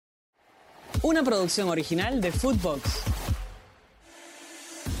una producción original de Footbox.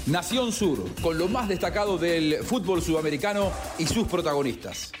 Nación Sur, con lo más destacado del fútbol sudamericano y sus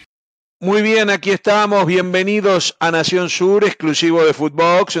protagonistas. Muy bien, aquí estamos. Bienvenidos a Nación Sur, exclusivo de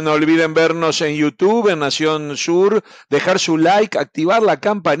Footbox. No olviden vernos en YouTube, en Nación Sur, dejar su like, activar la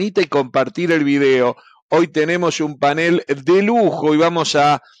campanita y compartir el video. Hoy tenemos un panel de lujo y vamos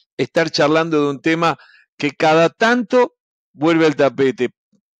a estar charlando de un tema que cada tanto vuelve al tapete.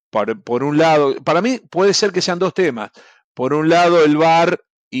 Por un lado, para mí puede ser que sean dos temas. Por un lado, el VAR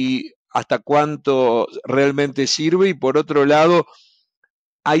y hasta cuánto realmente sirve, y por otro lado,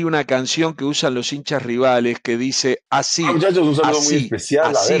 hay una canción que usan los hinchas rivales que dice así, muchachos, un saludo así, muy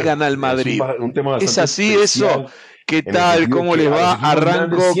especial. así gana el Madrid. Un tema ¿Es bastante así especial, eso? ¿Qué tal? ¿Cómo les va?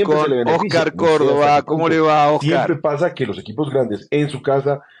 Arranco con Oscar Córdoba. ¿Cómo le va, Oscar? Siempre pasa que los equipos grandes en su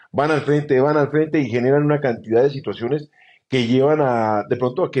casa van al frente y generan una cantidad de situaciones que llevan de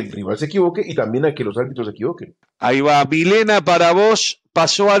pronto a que el rival se equivoque y también a que los árbitros se equivoquen. Ahí va. Milena, para vos,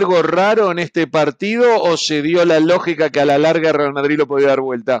 ¿pasó algo raro en este partido o se dio la lógica que a la larga Real Madrid lo podía dar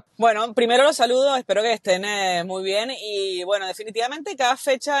vuelta? Bueno, primero los saludo, espero que estén muy bien y bueno, definitivamente cada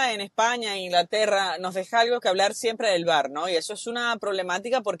fecha en España e Inglaterra nos deja algo que hablar siempre del VAR, ¿no? Y eso es una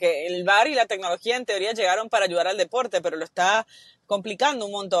problemática porque el VAR y la tecnología en teoría llegaron para ayudar al deporte, pero lo está complicando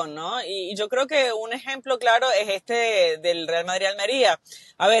un montón, ¿no? Y yo creo que un ejemplo claro es este del Real Madrid-Almería.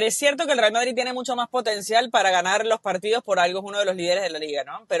 A ver, es cierto que el Real Madrid tiene mucho más potencial para ganar los partidos, por algo es uno de los líderes de la liga,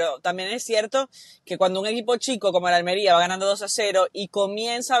 ¿no? Pero también es cierto que cuando un equipo chico como el Almería va ganando 2-0 y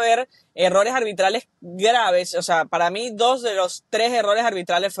comienza a ver errores arbitrales graves, o sea, para mí 2 de los 3 errores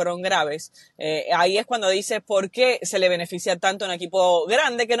arbitrales fueron graves. Ahí es cuando dice por qué se le beneficia tanto a un equipo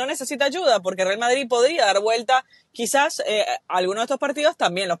grande que no necesita ayuda, porque Real Madrid podría dar vuelta, quizás algunos de estos partidos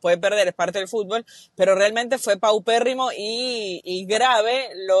también los puede perder, es parte del fútbol, pero realmente fue paupérrimo y grave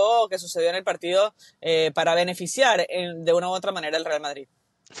lo que sucedió en el partido para beneficiar de una u otra manera al Real Madrid.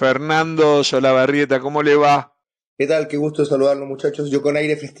 Fernando Solabarrieta, ¿cómo le va? ¿Qué tal? Qué gusto saludarlos, muchachos. Yo con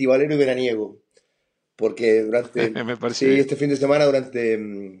aire festivalero y veraniego, porque durante este fin de semana,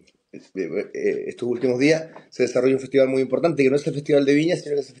 durante estos últimos días, se desarrolla un festival muy importante, que no es el Festival de Viña,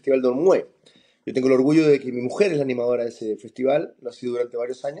 sino que es el Festival de Olmué. Yo tengo el orgullo de que mi mujer es la animadora de ese festival, lo ha sido durante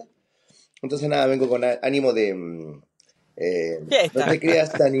varios años. Entonces, nada, vengo con ánimo de... no te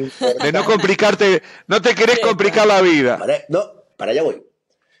creas tan importante. De no complicarte, no te querés complicar la vida. Para allá voy.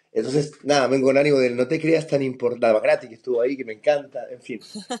 Entonces, nada, vengo con ánimo del no te creas tan importante. La Bagrati que estuvo ahí, que me encanta. En fin,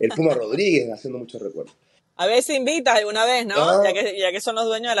 el Puma Rodríguez haciendo muchos recuerdos. A ver si invitas alguna vez, ¿no? Ya que son los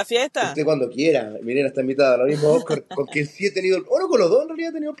dueños de la fiesta. Usted cuando quiera. Milena está invitada. Lo mismo Oscar, con quien sí he tenido... Bueno, con los dos en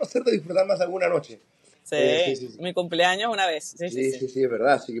realidad he tenido el placer de disfrutar más alguna noche. Sí. Mi cumpleaños una vez. Sí, es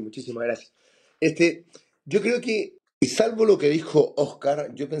verdad. Así que muchísimas gracias. Yo creo que, y salvo lo que dijo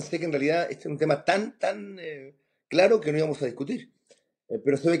Oscar, yo pensé que en realidad este es un tema tan claro que no íbamos a discutir.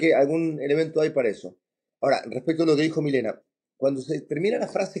 Pero se ve que algún elemento hay para eso. Ahora, respecto a lo que dijo Milena, cuando se termina la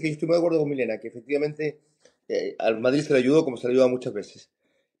frase, que yo estoy muy de acuerdo con Milena, que efectivamente al Madrid se le ayudó como se le ayuda muchas veces,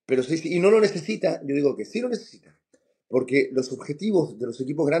 pero se dice, y no lo necesita, yo digo que sí lo necesita, porque los objetivos de los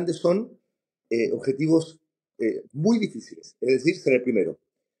equipos grandes son objetivos muy difíciles, es decir, ser el primero.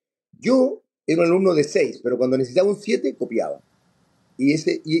 Yo era un alumno de 6, pero cuando necesitaba un 7, copiaba. Y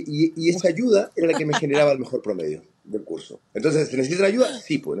esa ayuda era la que me generaba el mejor promedio del curso. Entonces, ¿se necesita ayuda?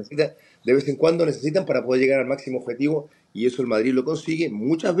 Sí, pues de vez en cuando necesitan para poder llegar al máximo objetivo, y eso el Madrid lo consigue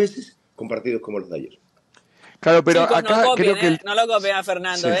muchas veces con partidos como los de ayer. Claro, pero chicos, acá no copien, creo que no lo copien a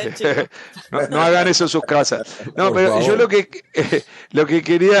Fernando, chicos. No hagan eso en sus casas. No, pero yo lo que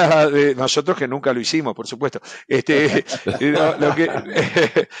quería, nosotros que nunca lo hicimos, por supuesto,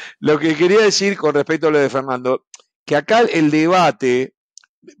 lo que quería decir con respecto a lo de Fernando, que acá el debate,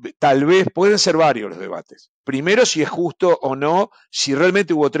 tal vez pueden ser varios los debates. Primero, si es justo o no, si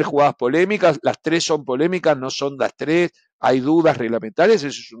realmente hubo 3 jugadas polémicas, las 3 son polémicas, no son las 3, hay dudas reglamentarias,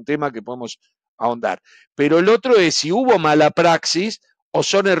 eso es un tema que podemos ahondar. Pero el otro es si hubo mala praxis o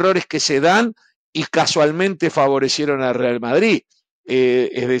son errores que se dan y casualmente favorecieron al Real Madrid.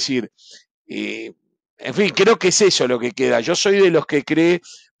 Es decir, en fin, creo que es eso lo que queda. Yo soy de los que cree,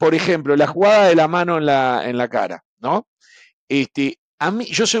 por ejemplo, la jugada de la mano en la cara, ¿no? A mí,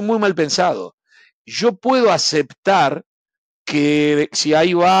 yo soy muy mal pensado. Yo puedo aceptar que si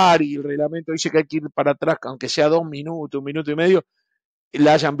hay VAR y el reglamento dice que hay que ir para atrás, aunque sea 2 minutos, 1 minuto y medio,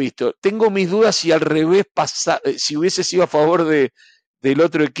 la hayan visto. Tengo mis dudas si al revés si hubiese sido a favor de del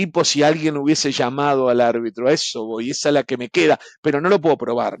otro equipo si alguien hubiese llamado al árbitro. A eso voy, esa es la que me queda, pero no lo puedo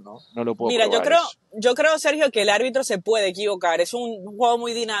probar, ¿no? No lo puedo Mira, probar eso. yo creo, Sergio, que el árbitro se puede equivocar. Es un juego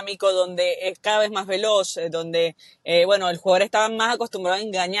muy dinámico donde es cada vez más veloz, donde, bueno, el jugador está más acostumbrado a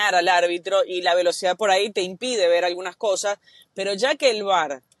engañar al árbitro y la velocidad por ahí te impide ver algunas cosas, pero ya que el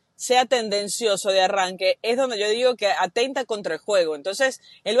VAR sea tendencioso de arranque, es donde yo digo que atenta contra el juego. Entonces,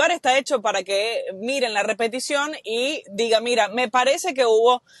 el VAR está hecho para que miren la repetición y diga, mira, me parece que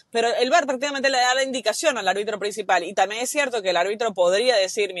hubo, pero el VAR prácticamente le da la indicación al árbitro principal. Y también es cierto que el árbitro podría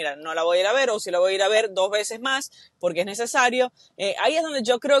decir, mira, no la voy a ir a ver, o si la voy a ir a ver 2 veces más, porque es necesario. Ahí es donde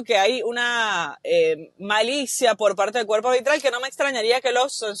yo creo que hay una malicia por parte del cuerpo arbitral que no me extrañaría que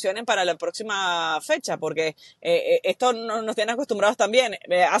los sancionen para la próxima fecha, porque esto no nos tiene acostumbrados también.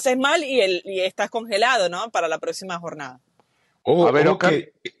 Haces mal y estás congelado, ¿no? Para la próxima jornada. A ver,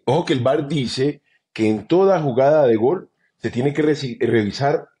 Ojo que el VAR dice que en toda jugada de gol se tiene que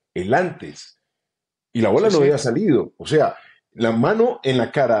revisar el antes. Y la bola sí, no sí. había salido. O sea, la mano en la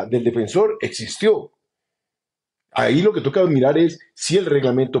cara del defensor existió. Ahí lo que toca mirar es si el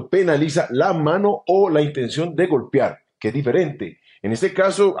reglamento penaliza la mano o la intención de golpear, que es diferente. En este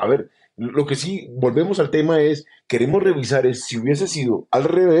caso, a ver, lo que sí, volvemos al tema es, queremos revisar es si hubiese sido al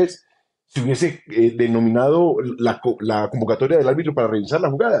revés, si hubiese denominado la convocatoria del árbitro para revisar la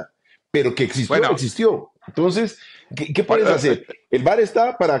jugada. Pero que existió, Bueno, existió. Entonces, ¿qué puedes hacer? El VAR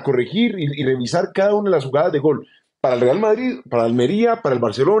está para corregir y revisar cada una de las jugadas de gol. Para el Real Madrid, para Almería, para el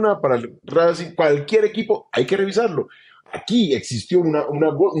Barcelona, para el Racing, cualquier equipo, hay que revisarlo. Aquí existió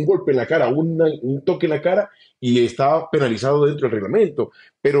un golpe en la cara, un toque en la cara y estaba penalizado dentro del reglamento.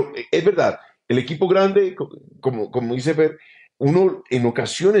 Pero es verdad, el equipo grande, como dice Fer, uno en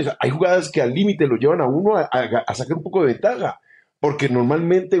ocasiones hay jugadas que al límite lo llevan a uno a sacar un poco de ventaja, porque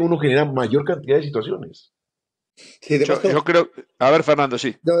normalmente uno genera mayor cantidad de situaciones. Sí, de paso, yo creo, a ver, Fernando,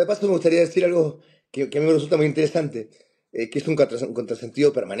 sí. no, de paso me gustaría decir algo que a mí me resulta muy interesante, que es un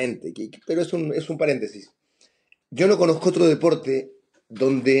contrasentido permanente, pero es un paréntesis. Yo no conozco otro deporte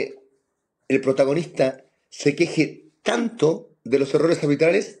donde el protagonista se queje tanto de los errores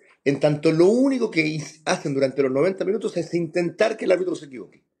arbitrales en tanto lo único que hacen durante los 90 minutos es intentar que el árbitro se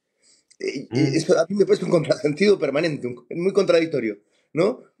equivoque. Eso a mí me parece un contrasentido permanente, muy contradictorio,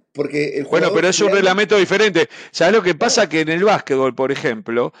 ¿no? Porque el Bueno, jugador pero es un realmente... reglamento diferente. ¿Sabes lo que pasa? Claro, Que en el básquetbol, por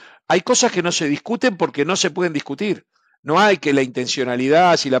ejemplo, hay cosas que no se discuten porque no se pueden discutir. No hay que la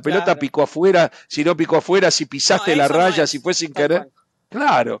intencionalidad, si la pelota Claro. picó afuera, si no picó afuera, si No, pisaste la eso no raya, si es, fue sin tal querer. cual.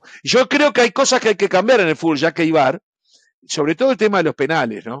 Claro. Yo creo que hay cosas que hay que cambiar en el fútbol, ya que hay VAR, sobre todo el tema de los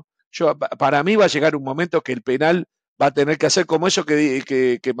penales, ¿no? Para mí va a llegar un momento que el penal va a tener que hacer como eso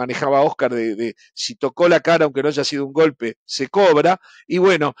que manejaba Oscar, de si tocó la cara, aunque no haya sido un golpe, se cobra. Y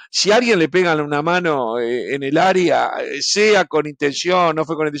bueno, si a alguien le pegan una mano en el área, sea con intención, no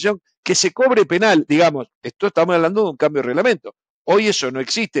fue con intención, que se cobre penal, digamos. Esto estamos hablando de un cambio de reglamento. Hoy eso no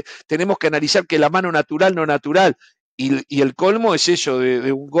existe. Tenemos que analizar que la mano natural, no natural. Y el colmo es eso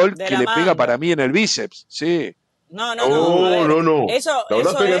de un gol De que la le pega para manga. mí en el bíceps. Sí. No, a no, ver, no, no. La bola eso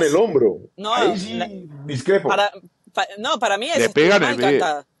pega en el es, hombro. no, Ahí sí discrepo. para, no, para mí Le esa estuvo pegan el mal pie.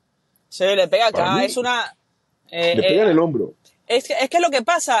 cantada. Se le pega Para acá, es mí, una, le eh, pega en eh, el hombro. es que lo que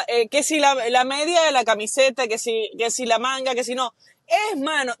pasa, que si la media de la camiseta, que si la manga, que si no, es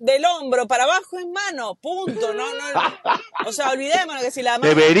mano, del hombro para abajo es mano, punto, o sea, olvidémonos que si la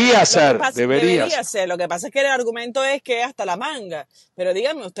manga, Debería lo que ser, pasa, debería debería ser. ser, lo que pasa es que el argumento es que hasta la manga, pero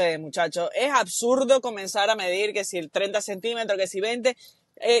díganme ustedes, muchachos, es absurdo comenzar a medir que si el 30 centímetros, que si 20,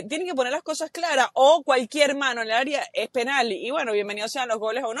 tienen que poner las cosas claras, o cualquier mano en el área es penal, y bueno, bienvenidos sean los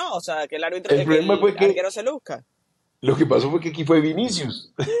goles o no, o sea, que el árbitro, El que problema el fue que arquero se luzca. lo que pasó fue que aquí fue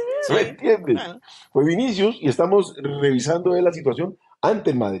Vinicius. ¿Me Sí, entiendes? bueno. Fue Vinicius y estamos revisando la situación ante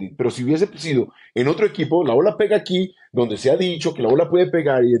el Madrid. Pero si hubiese sido en otro equipo, la bola pega aquí, donde se ha dicho que la bola puede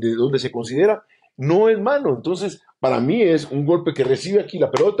pegar y desde donde se considera, no es mano. Entonces, para mí es un golpe que recibe aquí la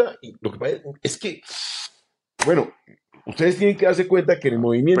pelota. Y lo que pasa es que, bueno, ustedes tienen que darse cuenta que en el Pero,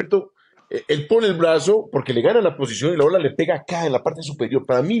 movimiento, él pone el brazo porque le gana la posición y la bola le pega acá en la parte superior.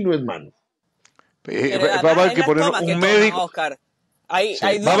 Para mí no es mano. Pero va a además haber es que las poner tomas que un toman, médico. Oscar. Sí,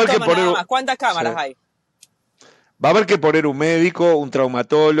 Hay va a dos haber que tomas poner. nada más. ¿Cuántas Sí. cámaras hay? Va a haber que poner un médico, un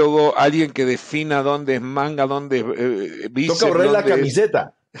traumatólogo, alguien que defina dónde es manga, dónde es Toca bíceps, borrar la dónde es.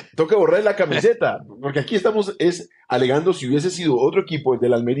 camiseta. Toca borrar la camiseta. Porque aquí estamos alegando si hubiese sido otro equipo, el de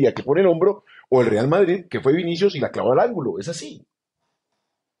la Almería, que pone el hombro, o el Real Madrid, que fue Vinicius y la clavó al ángulo. Es así.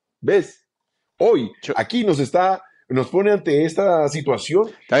 ¿Ves? Hoy, Yo- aquí nos pone ante esta situación,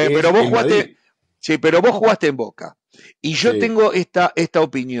 Está bien, pero es vos el Madrid. jugaste. Sí, pero vos jugaste en Boca. Y yo Sí. tengo esta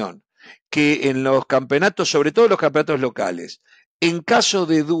opinión, que en los campeonatos, sobre todo los campeonatos locales, en caso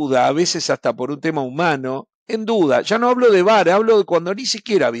de duda, a veces hasta por un tema humano, en duda, ya no hablo de VAR, hablo de cuando ni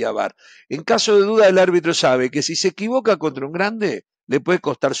siquiera había VAR. En caso de duda, el árbitro sabe que si se equivoca contra un grande, le puede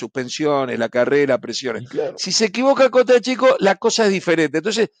costar suspensiones, la carrera, presiones. Y claro, Si se equivoca contra el chico, la cosa es diferente.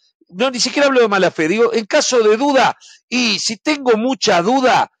 Entonces, no, ni siquiera hablo de mala fe, digo, en caso de duda, y si tengo mucha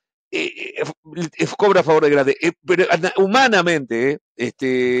duda, cobra a favor de grande, pero humanamente,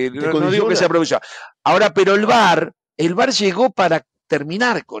 te no digo que sea condiciona. provisional. Ahora, pero el VAR llegó para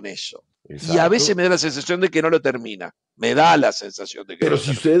terminar con eso. Y a veces Exacto. me da la sensación de que no lo termina. Me da la sensación de que no Pero lo si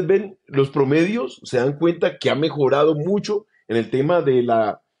termina. ustedes ven los promedios, se dan cuenta que ha mejorado mucho en el tema de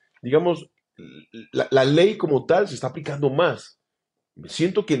digamos, la ley como tal se está aplicando más.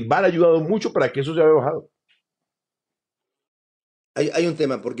 Siento que el VAR ha ayudado mucho para que eso se haya bajado. Hay un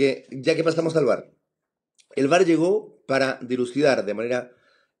tema, porque ya que pasamos al VAR, el VAR llegó para dilucidar de manera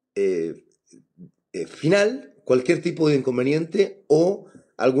eh, final cualquier tipo de inconveniente o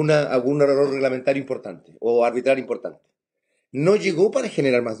algún error reglamentario importante o arbitral importante. No llegó para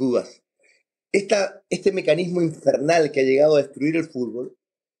generar más dudas. Este mecanismo infernal que ha llegado a destruir el fútbol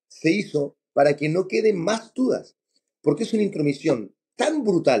se hizo para que no queden más dudas, porque es una intromisión tan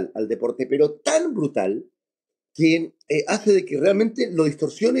brutal al deporte, pero tan brutal, que hace de que realmente lo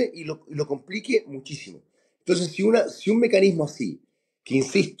distorsione y lo complique muchísimo. Entonces, si un mecanismo así, que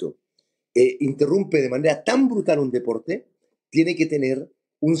insisto, interrumpe de manera tan brutal un deporte, tiene que tener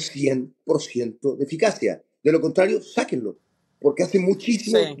un 100% de eficacia. De lo contrario, sáquenlo, porque hace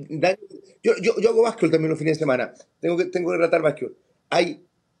muchísimo Sí, daño. Yo hago básquetbol también los fines de semana. Tengo que relatar básquetbol. Hay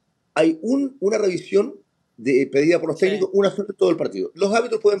una revisión pedida por los sí. técnicos, una sola todo el partido. Los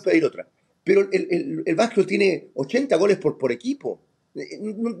árbitros pueden pedir otra. Pero el básquetbol tiene 80 goles por equipo.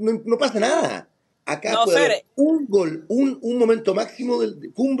 No pasa nada. Acá No, puede Fer, haber un gol, un momento máximo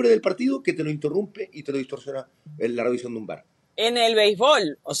del cumbre del partido que te lo interrumpe y te lo distorsiona en la revisión de un bar. en el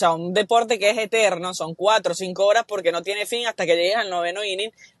béisbol, o sea, un deporte que es eterno, son 4 o 5 horas porque no tiene fin hasta que llegues al noveno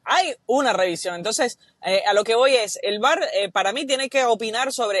inning, hay una revisión. Entonces, a lo que voy es, el VAR para mí tiene que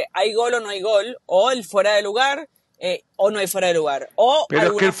opinar sobre hay gol o no hay gol, o el fuera de lugar, o no hay fuera de lugar, o Pero es que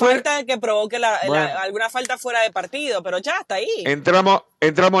alguna él fue, falta que provoque bueno, alguna falta fuera de partido, pero ya está ahí, entramos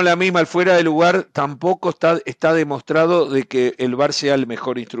en la misma, el fuera de lugar tampoco está demostrado de que el VAR sea el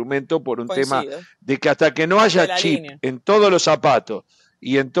mejor instrumento por un tema coincido, de que hasta que no de haya la chip línea. en todos los zapatos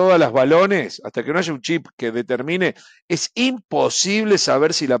y en todas las balones, hasta que no haya un chip que determine, es imposible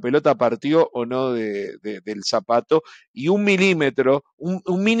saber si la pelota partió o no del zapato, y un milímetro,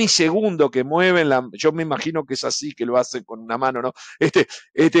 un minisegundo que mueven, yo me imagino que es así, que lo hacen con una mano, ¿no?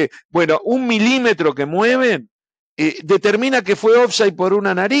 Bueno, un milímetro que mueven determina que fue offside por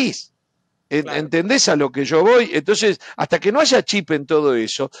una nariz. Claro. ¿Entendés a lo que yo voy? Entonces, hasta que no haya chip en todo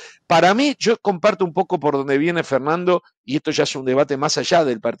eso, para mí, yo comparto un poco por donde viene Fernando, y esto ya es un debate más allá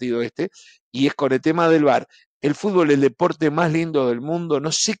del partido y es con el tema del VAR. El fútbol es el deporte más lindo del mundo,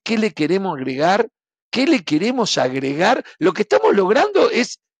 no sé qué le queremos agregar, qué le queremos agregar. Lo que estamos logrando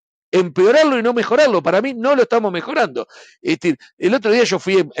es empeorarlo y no mejorarlo. Para mí no lo estamos mejorando. El otro día yo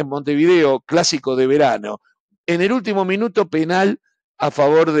fui en Montevideo, clásico de verano, en el último minuto penal a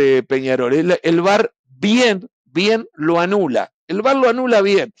favor de Peñarol. El VAR bien lo anula. El VAR lo anula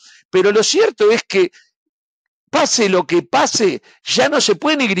bien. Pero lo cierto es que pase lo que pase, ya no se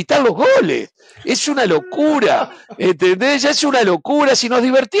puede ni gritar los goles. Es una locura, ¿entendés? Ya es una locura. Si nos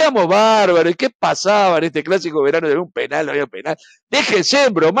divertíamos bárbaro, ¿y qué pasaba en este clásico verano de un penal, no había penal? Déjense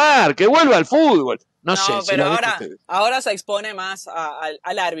bromar, que vuelva al fútbol. No sé, No, se pero la dejo a ahora, ustedes. ahora se expone más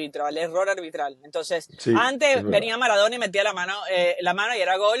al árbitro, al error arbitral. Entonces, Sí, antes es verdad. venía Maradona y metía la mano y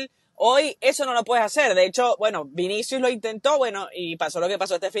era gol. Hoy eso no lo puedes hacer. De hecho, bueno, Vinicius lo intentó, bueno, y pasó lo que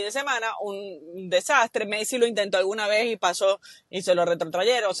pasó este fin de semana, un desastre. Messi lo intentó alguna vez y pasó y se lo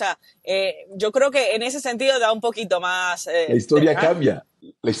retrotrayeron. O sea, yo creo que en ese sentido da un poquito más La historia ¿ah? cambia.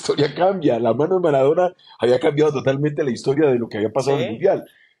 La historia cambia. La mano de Maradona había cambiado totalmente la historia de lo que había pasado en el Sí, Mundial.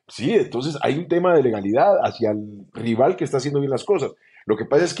 Sí, entonces hay un tema de legalidad hacia el rival que está haciendo bien las cosas. Lo que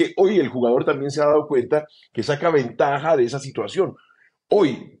pasa es que hoy el jugador también se ha dado cuenta que saca ventaja de esa situación.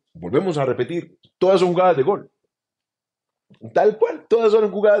 Hoy, volvemos a repetir, todas son jugadas de gol. Tal cual, todas son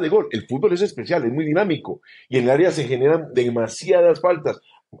jugadas de gol. El fútbol es especial, es muy dinámico. Y en el área se generan demasiadas faltas,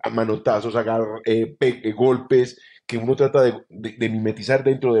 manotazos, golpes, que uno trata de mimetizar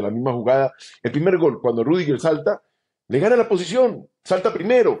dentro de la misma jugada. El primer gol, cuando Rudiger salta, le gana la posición, salta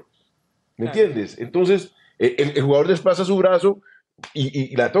primero, ¿me claro. entiendes? Entonces, el jugador desplaza su brazo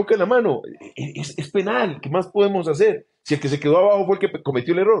y la toca en la mano. Es penal, ¿qué más podemos hacer? Si el que se quedó abajo fue el que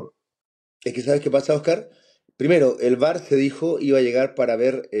cometió el error. Es que ¿sabes qué pasa, Oscar? Primero, el VAR se dijo iba a llegar para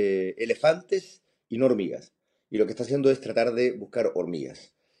ver elefantes y no hormigas. y lo que está haciendo es tratar de buscar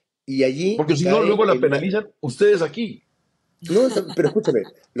hormigas. Y allí Porque si no, cae luego la en una... penalizan ustedes aquí. No, pero escúchame,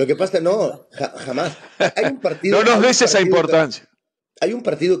 lo que pasa, no, jamás. Hay un No partido, nos des esa importancia. hay un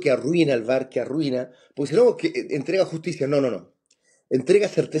partido que arruina el VAR, que arruina, porque si no, que entrega justicia, no, no, no. Entrega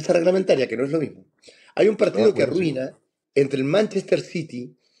certeza reglamentaria, que no es lo mismo. Hay un Ah, partido que bueno, sí. arruina entre el Manchester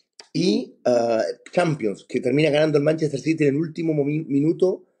City y Champions, que termina ganando el Manchester City en el último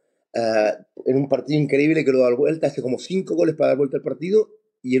minuto, en un partido increíble que lo da vuelta, hace como 5 goles para dar vuelta al partido,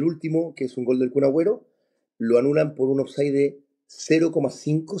 y el último, que es un gol del Kun Agüero, lo anulan por un offside de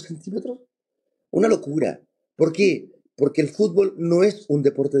 0,5 centímetros. Una locura. ¿Por qué? Porque el fútbol no es un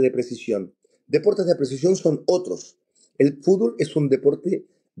deporte de precisión. Deportes de precisión son otros. El fútbol es un deporte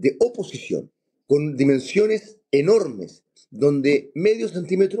de oposición, con dimensiones enormes, donde medio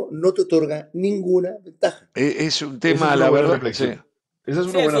centímetro no te otorga ninguna ventaja. Es un Esa es tema, una la buena verdad. Sí. reflexión. Esa es Sí,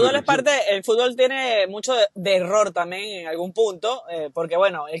 una el buena fútbol es reflexión. parte, el fútbol tiene mucho de error también en algún punto, porque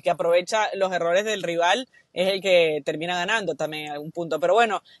bueno, el que aprovecha los errores del rival es el que termina ganando también en algún punto. Pero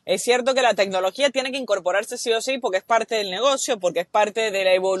bueno, es cierto que la tecnología tiene que incorporarse sí o sí porque es parte del negocio, porque es parte de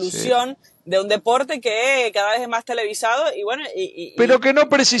la Sí. evolución de un deporte que cada vez es más televisado y bueno,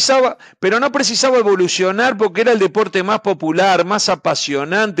 Pero no precisaba evolucionar porque era el deporte más popular, más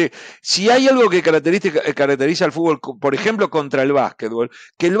apasionante. Si hay algo que caracteriza al fútbol, por ejemplo, contra el básquetbol,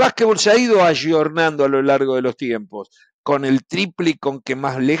 que el básquetbol se ha ido ayornando a lo largo de los tiempos, con el triple y con que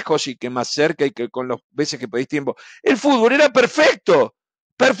más lejos y que más cerca y que con las veces que pedís tiempo. El fútbol era perfecto.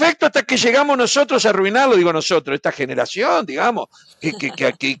 Perfecto hasta que llegamos nosotros a arruinarlo, digo nosotros, esta generación, digamos, que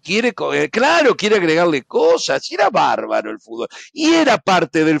quiere, claro, quiere agregarle cosas, y era bárbaro el fútbol. Y era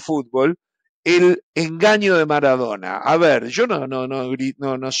parte del fútbol el engaño de Maradona. A ver, yo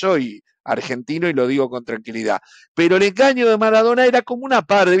no soy argentino y lo digo con tranquilidad, pero el engaño de Maradona era como una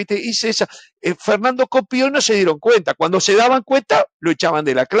parte, ¿viste? Hice esa, Fernando copió y no se dieron cuenta. Cuando se daban cuenta, lo echaban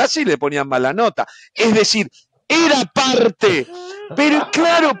de la clase y le ponían mala nota. Es decir, era parte. Pero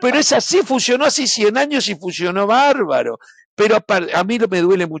claro, pero es así, funcionó así 100 años y funcionó bárbaro. Pero a mí me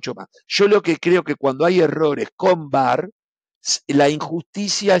duele mucho más. Yo lo que creo que cuando hay errores con VAR, la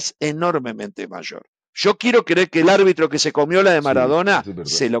injusticia es enormemente mayor. Yo quiero creer que el árbitro que se comió la de Sí, Maradona eso es verdad.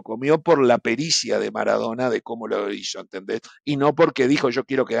 se lo comió por la pericia de Maradona, de cómo lo hizo, ¿entendés? Y no porque dijo yo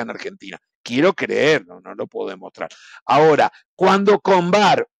quiero que gane Argentina. Quiero creer, no lo puedo demostrar. Ahora, cuando con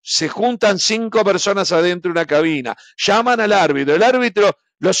VAR se juntan 5 personas adentro de una cabina, llaman al árbitro, el árbitro,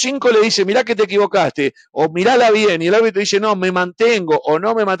 los 5 le dicen, mirá que te equivocaste, o mirala bien, y el árbitro dice, no, me mantengo, o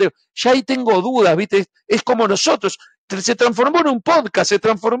no me mantengo. Ya ahí tengo dudas, ¿viste? Es como nosotros, se transformó en un podcast, se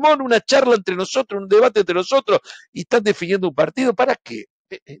transformó en una charla entre nosotros, un debate entre nosotros, y están definiendo un partido. ¿Para qué?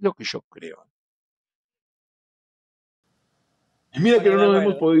 Es lo que yo creo. Y mira que poner no de nos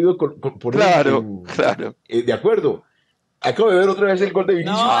hemos acuerdo. podido poner Claro. de acuerdo. Acabo de ver otra vez el gol de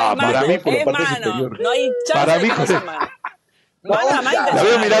Vinicius No, Ah, es y para mano, mí, por la es parte mano. superior. No hay chance para de mí, que no sea mano. No, Mano la más claro. la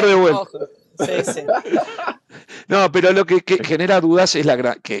voy a mirar intencional, de vuelta. ojo. Sí, sí. No, pero lo que genera dudas es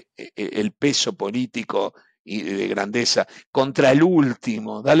que el peso político y de grandeza contra el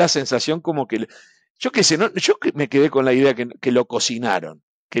último da la sensación como que yo qué sé, yo me quedé con la idea que lo cocinaron,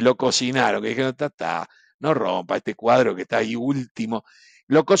 que dijeron, no rompa este cuadro que está ahí último.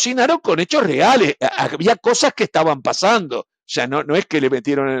 Lo cocinaron con hechos reales, había cosas que estaban pasando, o sea, no es que le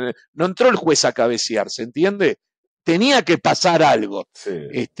metieron, no entró el juez a cabecear, ¿se entiende? Tenía que pasar algo, Sí,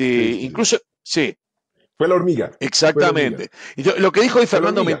 sí, sí, sí. incluso, sí. Fue la hormiga. Fue la hormiga. Exactamente. Y lo que dijo hoy Fue la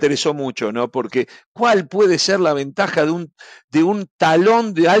Fernando me hormiga. interesó mucho, ¿no? Porque ¿cuál puede ser la ventaja de un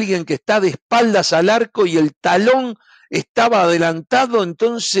talón de alguien que está de espaldas al arco y el talón estaba adelantado?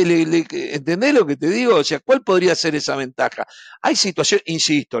 Entonces, ¿entendés lo que te digo? O sea, ¿cuál podría ser esa ventaja? Hay situaciones,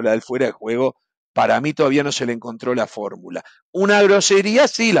 insisto, la del fuera de juego, para mí todavía no se le encontró la fórmula. Una grosería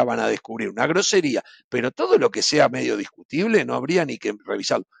sí la van a descubrir, una grosería, pero todo lo que sea medio discutible no habría ni que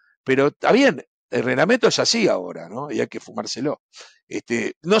revisarlo. Pero está bien, el reglamento es así ahora, ¿no? Y hay que fumárselo.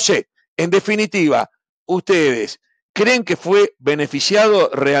 No sé, en definitiva, ustedes, ¿creen que fue beneficiado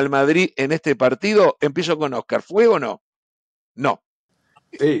Real Madrid en este partido? Empiezo con Oscar, ¿fue o no? No.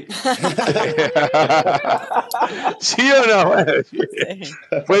 Sí. ¿Sí o no? Bueno, Sí.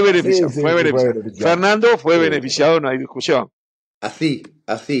 fue Sí, beneficiado, sí, fue sí, fue beneficiado. beneficiado. Fernando fue Sí. beneficiado, no hay discusión. Así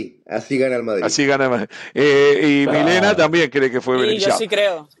gana el Madrid. Así gana Madrid. Y Milena Ah, también cree que fue Y yo beneficiado. sí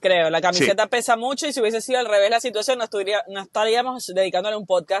creo. La Sí. camiseta pesa mucho y si hubiese sido al revés la situación, no estaríamos dedicándole un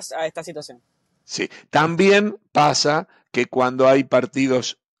podcast a esta situación. Sí, también pasa que cuando hay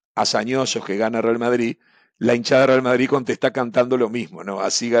partidos hazañosos que gana Real Madrid, la hinchada de Real Madrid contesta cantando lo mismo, ¿no?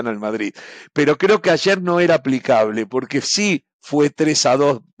 Así gana el Madrid. Pero creo que ayer no era aplicable, porque sí fue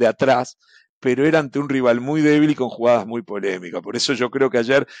 3-2 de atrás, pero era ante un rival muy débil y con jugadas muy polémicas. Por eso yo creo que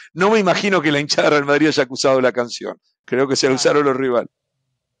ayer, no me imagino que la hinchada de Real Madrid haya acusado la canción. Creo que se la usaron los rivales.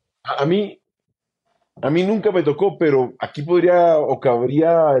 A mí, a mí nunca me tocó, pero aquí podría o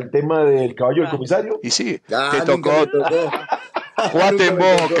cabría el tema del caballo del comisario. Y sí, Ah, te nunca tocó. me tocó. Jugaste Nunca en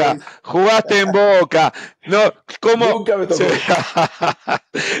me tocó. Boca, jugaste en Boca. No, ¿cómo? Nunca me tocó.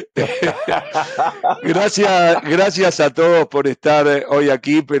 Gracias a todos por estar hoy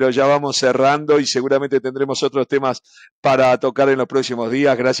aquí, pero ya vamos cerrando y seguramente tendremos otros temas para tocar en los próximos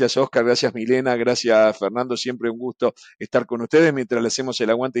días. Gracias Oscar, gracias Milena, gracias Fernando, siempre un gusto estar con ustedes mientras le hacemos el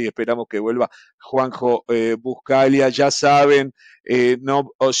aguante y esperamos que vuelva Juanjo Buscalia. Ya saben,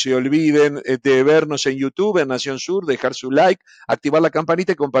 no se olviden de vernos en YouTube, en Nación Sur, dejar su like, activar la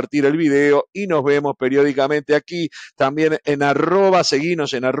campanita y compartir el video, y nos vemos periódicamente aquí, también en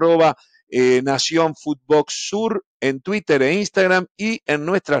seguinos en Nación Footbox Sur, en Twitter e Instagram y en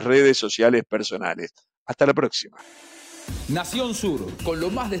nuestras redes sociales personales. Hasta la próxima. Nación Sur, con lo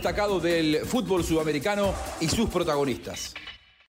más destacado del fútbol sudamericano y sus protagonistas.